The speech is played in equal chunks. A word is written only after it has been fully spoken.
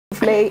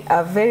play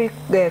a very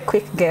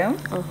quick game,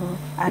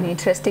 an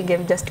interesting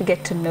game just to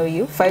get to know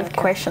you. 5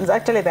 questions.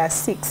 Actually, there are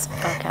 6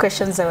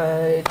 questions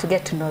to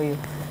get to know you.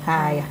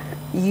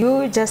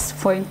 You just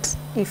point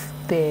if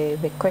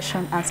the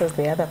question answers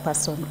the other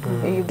person.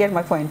 You get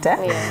my point, eh?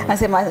 Yeah. And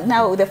say,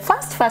 now the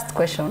first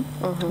question,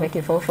 make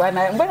it for fun.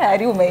 Mbona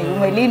ari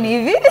umelini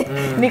hivi?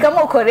 Ni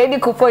kama uko ready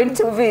ku point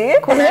to me.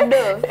 Kuna do.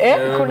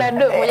 Kuna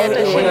do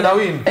mwenye na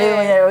win.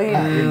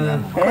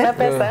 Kuna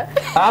pesa.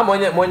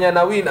 Mwenye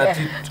na win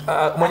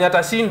mwenye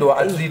atashindwa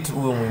atreat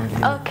huyo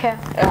mwingine. Okay.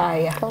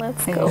 Yeah.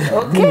 Let's go.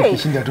 Okay.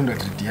 Kishinda tu ndo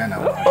tritiana.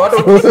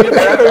 Watu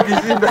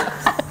kishinda.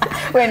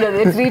 Wewe ndo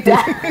the treater.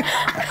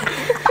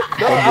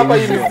 Hapa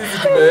hivi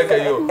sisi tumeweka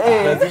hiyo.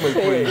 Lazima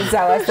ikuwe.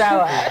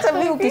 Sawa. Hata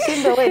mimi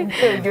ukishinda wewe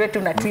ndio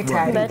tuna treat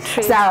hali.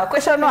 Sawa.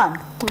 Question 1.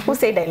 Who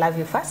said I love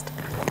you first?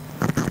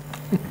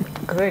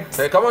 Good.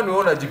 Kama ni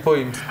unaji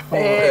point.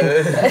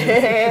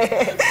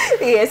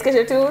 Yes,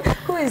 question 2.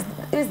 Who is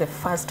the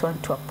first one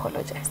to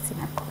apologize in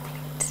a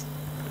complaint?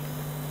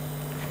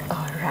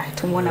 All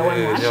right. Umeona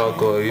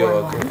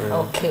 1-1.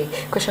 Okay.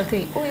 Question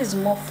 3. Who is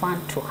more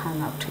fun to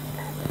hang out with?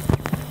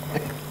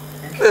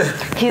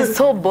 He's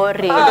so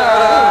boring.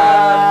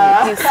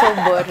 He's so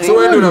boring. So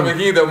when you're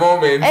making the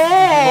moment.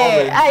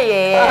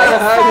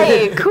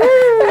 Cool.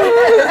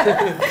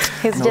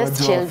 He's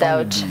just chilled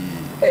out.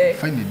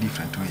 Find it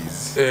different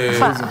ways.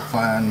 Ways of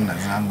fun na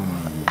zangu ni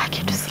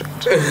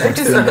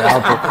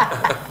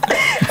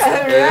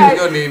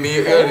Hiyo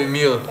ni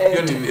Neil.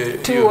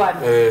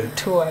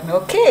 2-1.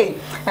 Okay.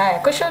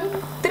 Question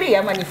 3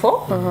 ama ni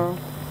 4?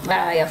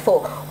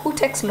 4. Who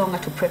takes longer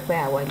to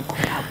prepare while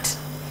going out?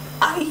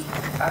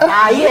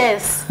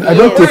 Yes. I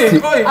don't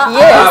take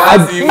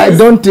I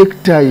don't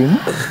take time.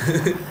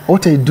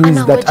 What I do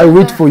is that I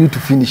wait for you to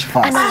finish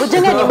fast.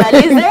 Anangojanga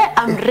nimalize,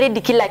 I'm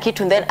ready kila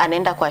kitu then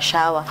anaenda kwa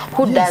shower.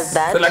 Who does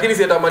that? So lakini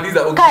si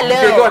atamaliza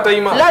ukipewa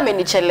timer. Leo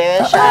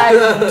amenichelewesha.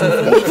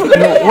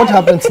 No, what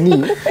happens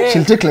ni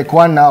she'll take like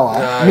 1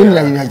 hour.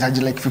 Mimi I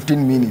charge like 15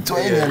 minutes. So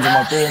nianze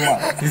mapema.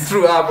 It's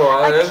true hapo.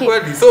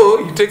 So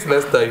he takes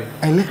less time.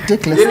 I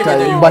take less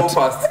time but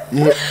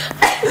yeah.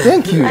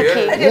 Thank you.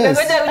 Yes.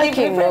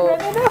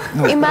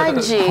 No.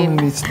 Imagine. How many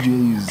minutes do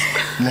you use?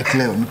 Like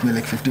Leo,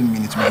 like 15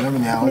 minutes. How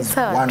many hours?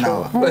 1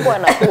 hour. Mungu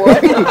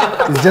anakuona.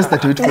 It's just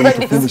that you wait for you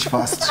to finish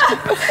fast.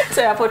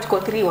 So hapo tuko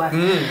 3-1.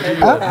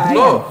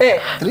 No.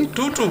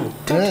 2-2.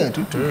 Yeah,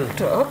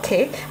 2-2.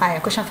 Okay.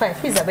 Question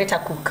 5. Who is a better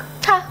cook?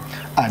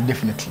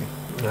 Definitely.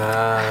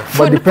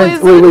 But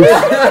depends. Wait.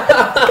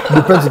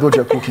 Depends on what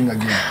you're cooking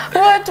again.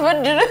 What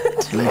do you like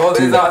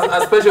there's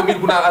a special meal.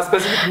 Kuna a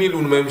specific meal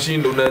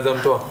unamemshinda unaweza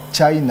mtoa.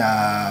 Chai na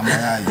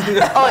mayai.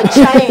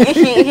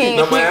 Chai.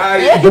 Na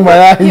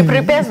mayai. He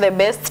prepares the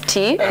best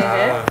tea.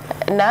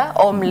 Na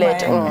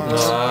omelette.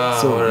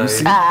 So you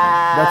see,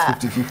 that's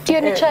 50-50.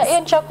 Hiyo ni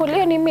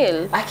chakula ni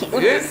meal.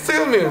 Yes,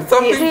 still meal.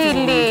 Something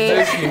really.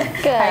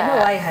 I know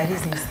why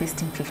Harvee'S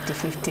insisting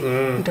 50-50.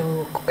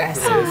 Ndo as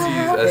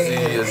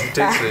he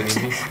takes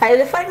any.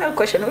 The final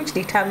question, which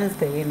determines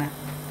the winner?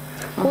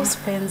 Who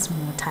spends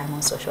more time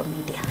on social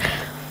media?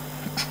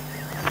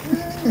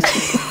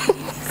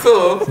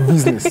 So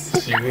business.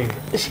 She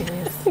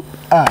wins.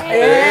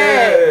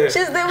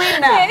 She's the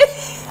winner.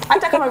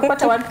 Hata kama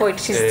amepata 1 point,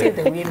 she's still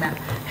the winner.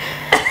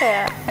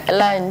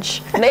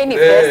 Lunch. Na ni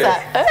pesa.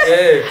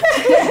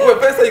 Kwa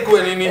pesa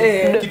ikuwe nini?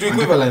 Kitu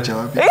ikuwe lunch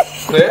wapi?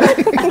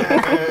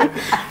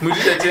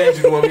 Mjita change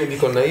tuambie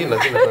niko na hii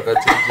lakini nataka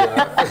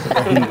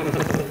change.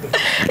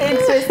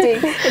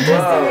 Interesting.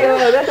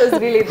 Wow. That was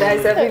really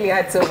nice. I really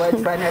had so much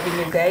fun having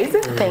you guys.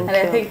 Thank you.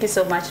 I thank you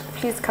so much.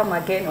 Please come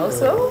again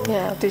also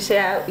to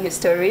share your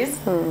stories.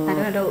 I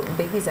don't know,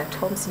 babies at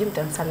home, sijui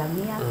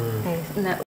mtamsalamia.